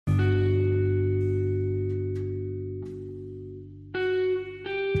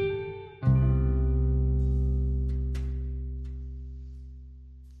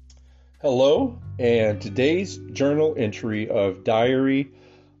Hello, and today's journal entry of Diary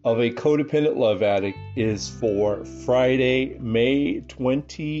of a Codependent Love Addict is for Friday, May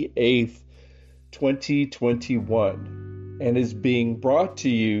 28th, 2021, and is being brought to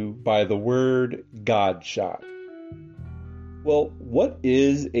you by the word God shot. Well, what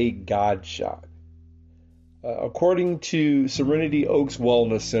is a God shot? According to Serenity Oaks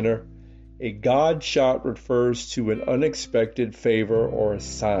Wellness Center, a God shot refers to an unexpected favor or a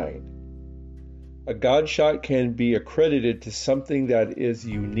sign. A God shot can be accredited to something that is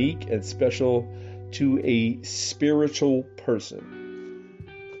unique and special to a spiritual person.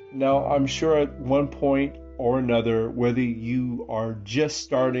 Now, I'm sure at one point or another, whether you are just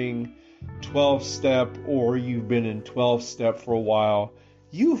starting 12-step or you've been in 12-step for a while,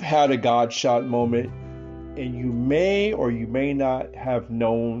 you've had a God shot moment and you may or you may not have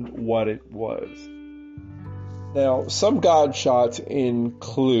known what it was. Now, some God shots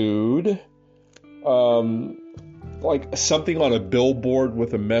include like something on a billboard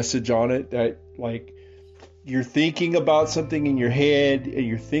with a message on it that, like, you're thinking about something in your head and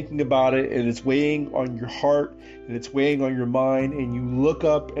you're thinking about it and it's weighing on your heart and it's weighing on your mind, and you look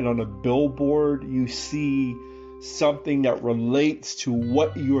up and on a billboard you see something that relates to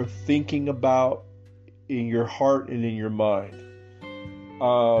what you're thinking about in your heart and in your mind.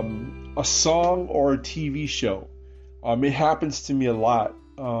 A song or a TV show. It happens to me a lot.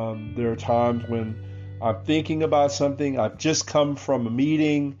 There are times when I'm thinking about something, I've just come from a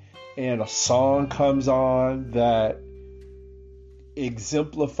meeting, and a song comes on that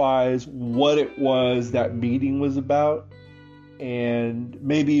exemplifies what it was that meeting was about. And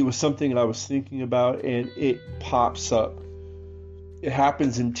maybe it was something that I was thinking about, and it pops up. It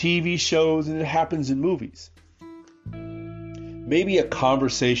happens in TV shows and it happens in movies. Maybe a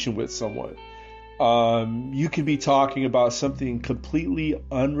conversation with someone. You could be talking about something completely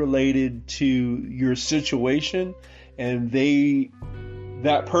unrelated to your situation, and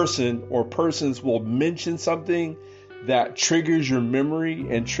that person or persons will mention something that triggers your memory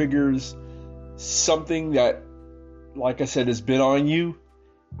and triggers something that, like I said, has been on you,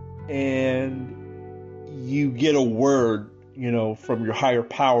 and you get a word, from your higher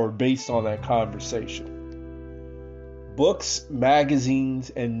power based on that conversation. Books,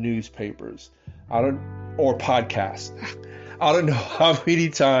 magazines, and newspapers. Or podcasts. I don't know how many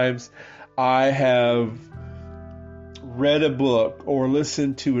times I have read a book or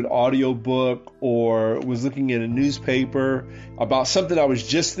listened to an audio book or was looking at a newspaper about something I was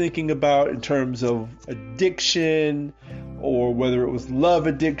just thinking about in terms of addiction, or whether it was love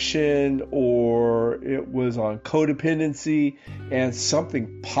addiction or it was on codependency, and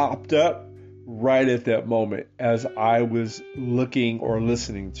something popped up right at that moment as I was looking or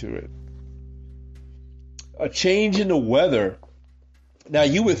listening to it. A change in the weather. Now,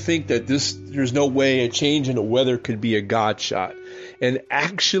 you would think that there's no way a change in the weather could be a God shot. And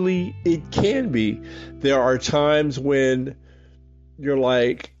actually, it can be. There are times when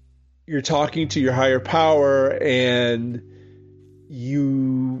you're talking to your higher power and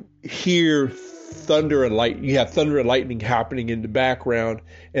you hear thunder and light. You have thunder and lightning happening in the background,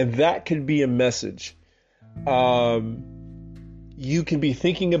 and that could be a message. You can be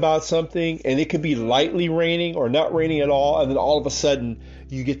thinking about something and it could be lightly raining or not raining at all, and then all of a sudden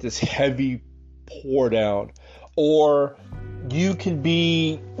you get this heavy pour down. Or you can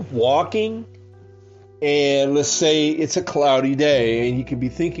be walking and let's say it's a cloudy day and you can be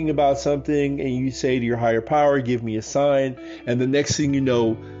thinking about something and you say to your higher power, give me a sign, and the next thing you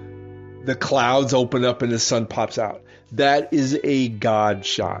know, the clouds open up and the sun pops out. That is a God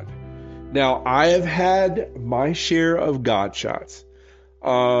shot. Now, I have had my share of God shots.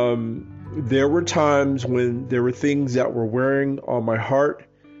 There were times when there were things that were wearing on my heart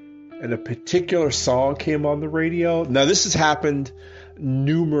and a particular song came on the radio. Now, this has happened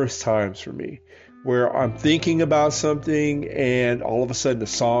numerous times for me, where I'm thinking about something and all of a sudden the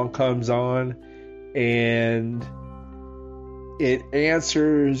song comes on and it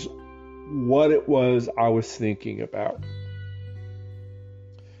answers what it was I was thinking about.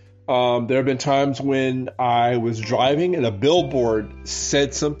 There have been times when I was driving and a billboard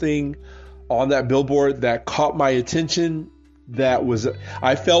said something on that billboard that caught my attention that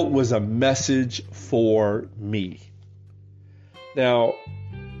I felt was a message for me. Now,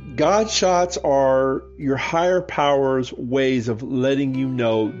 God shots are your higher power's ways of letting you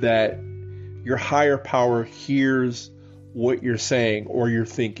know that your higher power hears what you're saying or you're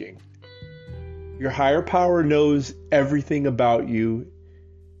thinking. Your higher power knows everything about you.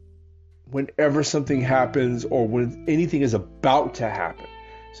 Whenever something happens or when anything is about to happen.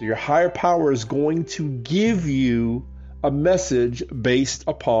 So your higher power is going to give you a message based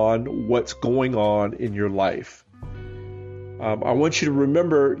upon what's going on in your life. I want you to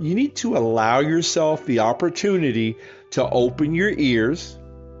remember, you need to allow yourself the opportunity to open your ears,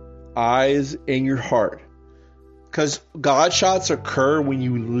 eyes, and your heart. Because God shots occur when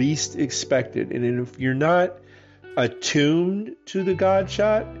you least expect it. And if you're not attuned to the God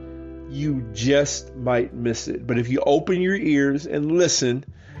shot, you just might miss it. But if you open your ears and listen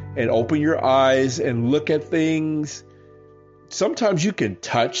and open your eyes and look at things, sometimes you can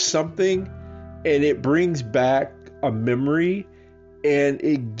touch something and it brings back a memory, and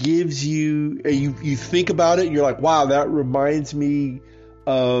it gives you think about it and you're like, wow, that reminds me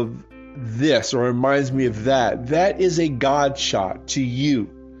of this, or reminds me of that. That is a God shot to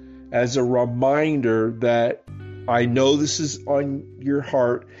you as a reminder that I know this is on your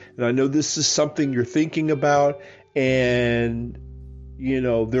heart, and I know this is something you're thinking about, and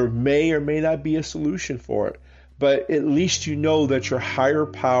there may or may not be a solution for it, but at least you know that your higher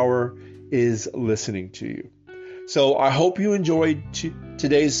power is listening to you. So I hope you enjoyed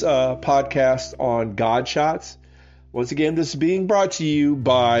today's podcast on God shots. Once again, this is being brought to you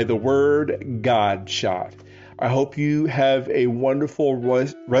by the Word God Shot. I hope you have a wonderful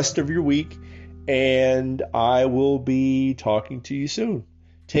rest of your week, and I will be talking to you soon.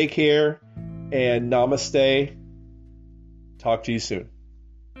 Take care and namaste. Talk to you soon.